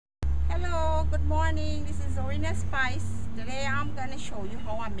Good morning, this is Orina Spice. Today I'm going to show you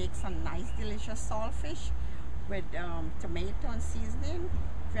how I make some nice delicious saltfish with tomato and seasoning.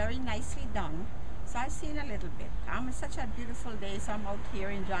 Very nicely done. So I've seen a little bit. It's such a beautiful day, so I'm out here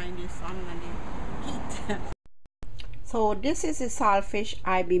enjoying the sun and the heat. So this is the saltfish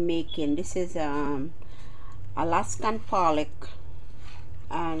I be making. This is Alaskan pollock,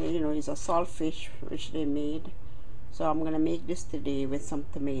 and it's a saltfish which they made. So I'm gonna make this today with some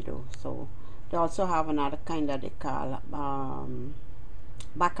tomato. So they also have another kind that they call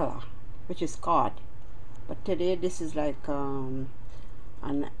bacala, which is cod. But today this is like an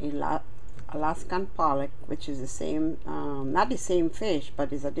Alaskan pollock, which is the same, not the same fish,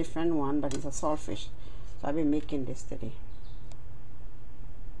 but it's a different one, but it's a saltfish. So I'll be making this today.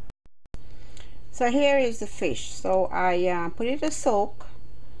 So here is the fish. So I put it to soak.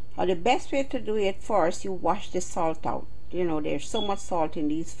 The best way to do it, first you wash the salt out. There's so much salt in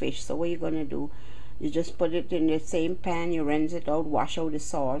these fish, so what you're going to do, you just put it in the same pan, you rinse it out, wash out the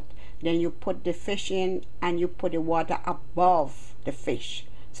salt, then you put the fish in and you put the water above the fish.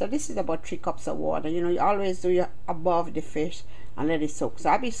 So this is about 3 cups of water. You always do it above the fish and let it soak. So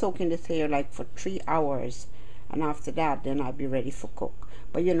I'll be soaking this here like for 3 hours, and after that then I'll be ready for cook.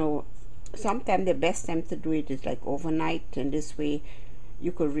 But sometimes the best time to do it is like overnight, and this way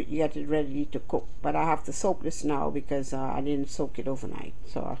you could get it ready to cook. But I have to soak this now because I didn't soak it overnight.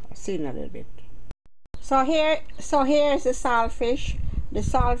 So I'll see in a little bit. So here is the saltfish. The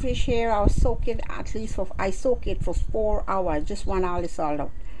saltfish here, I soak it for 4 hours. Just want all the salt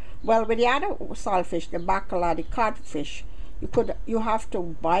out. Well, with the other saltfish, the bacala, the codfish, you have to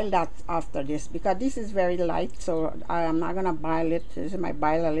boil that after this, because this is very light. So I am not gonna boil it. This might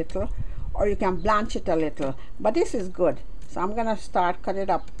boil a little, or you can blanch it a little. But this is good. So I'm gonna cut it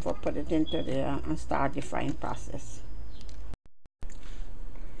up, put it into there and start the frying process.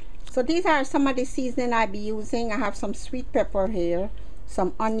 So these are some of the seasoning I'll be using. I have some sweet pepper here,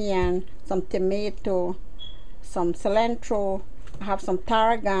 some onion, some tomato, some cilantro. I have some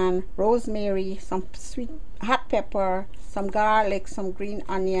tarragon, rosemary, some sweet hot pepper, some garlic, some green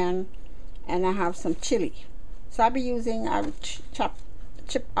onion, and I have some chili. So I will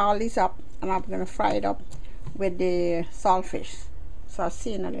chip all these up, and I'm gonna fry it up with the saltfish. So I'll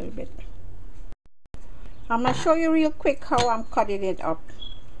see in a little bit. I'm going to show you real quick how I'm cutting it up.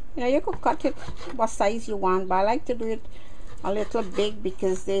 You could cut it what size you want, but I like to do it a little big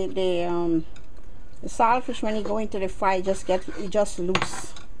because the saltfish, when you go into the fry, it just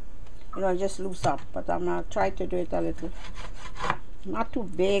loose. Just loose up. But I'm going to try to do it a little, not too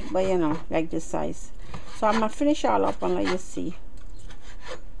big, but like this size. So I'm going to finish all up and let you see.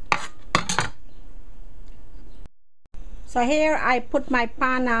 So here I put my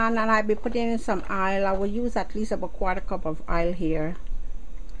pan on, and I'll be putting in some oil. I will use at least about 1/4 cup of oil here.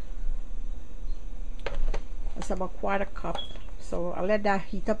 It's about 1/4 cup. So I'll let that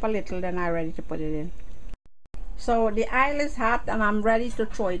heat up a little, then I'm ready to put it in. So the oil is hot and I'm ready to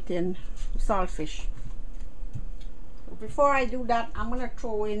throw it in saltfish. Before I do that, I'm going to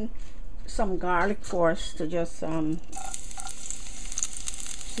throw in some garlic first to just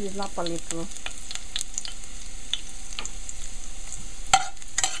season up a little.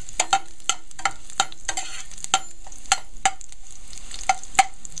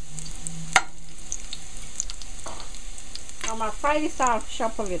 I'm going to fry the saltfish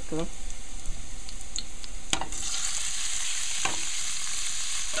up a little.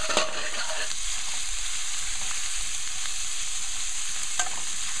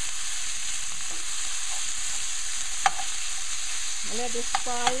 Let this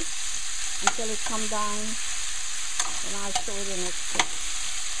fry until it comes down, and I'll show you the next step.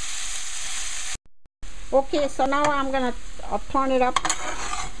 Okay, so now I'm going to turn it up.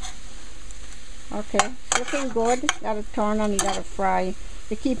 Okay, it's looking good. You gotta turn and you gotta fry.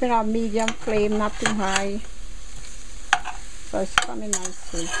 You're keeping on medium flame, not too high. So it's coming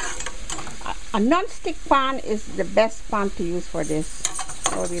nicely. A non-stick pan is the best pan to use for this.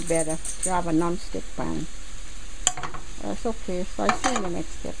 So it'll be better if you have a non-stick pan. That's okay. So I see you in the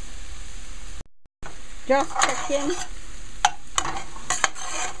next step. Just checking.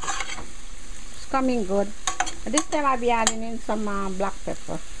 It's coming good. And this time I'll be adding in some black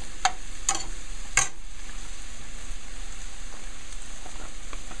pepper.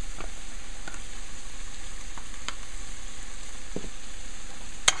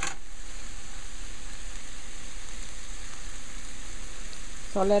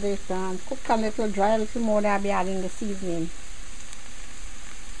 So let it cook a little, dry a little more, then I'll be adding the seasoning.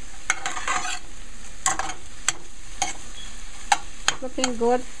 Looking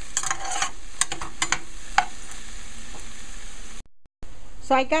good.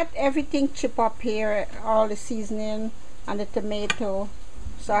 So I got everything chipped up here, all the seasoning and the tomato.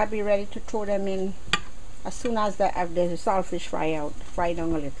 So I'll be ready to throw them in as soon as the saltfish fry down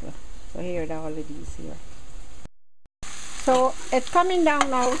a little. So here are all of these here. So it's coming down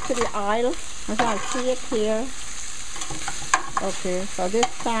now to the oil, as I see it here. Okay, so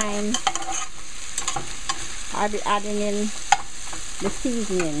this time I'll be adding in the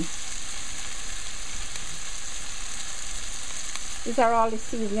seasoning. These are all the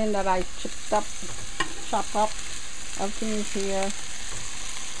seasoning that I chop up. Everything is here.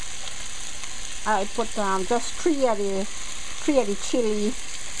 I put just three of the chili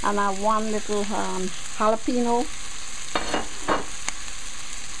and one little jalapeno.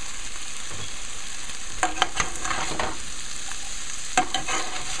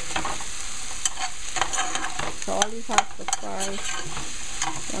 So all these have to fry.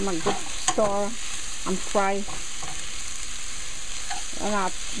 I'm a good stir and fry. And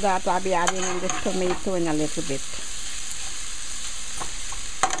after that I'll be adding in the tomato in a little bit.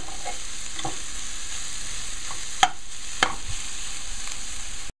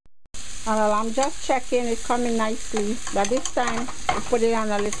 And I'm just checking it coming nicely, but this time I put it on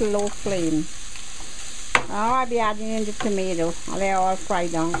a little low flame. Now I'll be adding in the tomato and they're all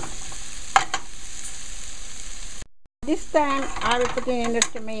fried down. This time I'll be putting in the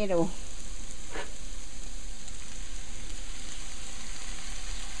tomato.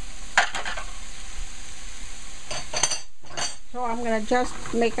 So I'm going to just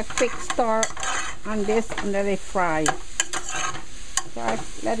make a quick stir on this and let it fry. So I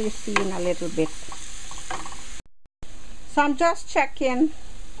let it see in a little bit. So I'm just checking.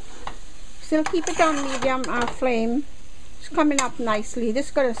 Still keep it on medium flame. It's coming up nicely. This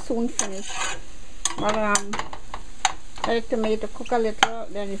is going to soon finish. But let the tomato cook a little,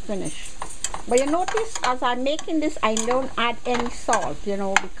 then it's finished. But you notice as I'm making this, I don't add any salt, you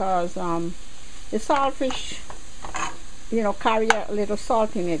know, because the saltfish, you know, carry a little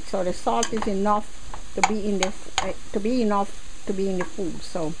salt in it, so the salt is enough to be in the food.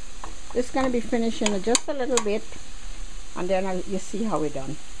 So this is going to be finishing in just a little bit, and then you see how it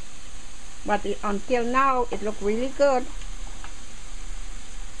done. But until now it looked really good.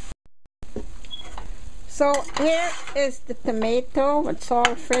 So here is the tomato with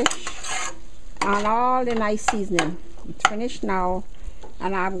saltfish and all the nice seasoning. It's finished now,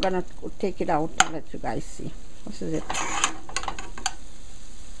 and I'm gonna take it out and let you guys see. This is it.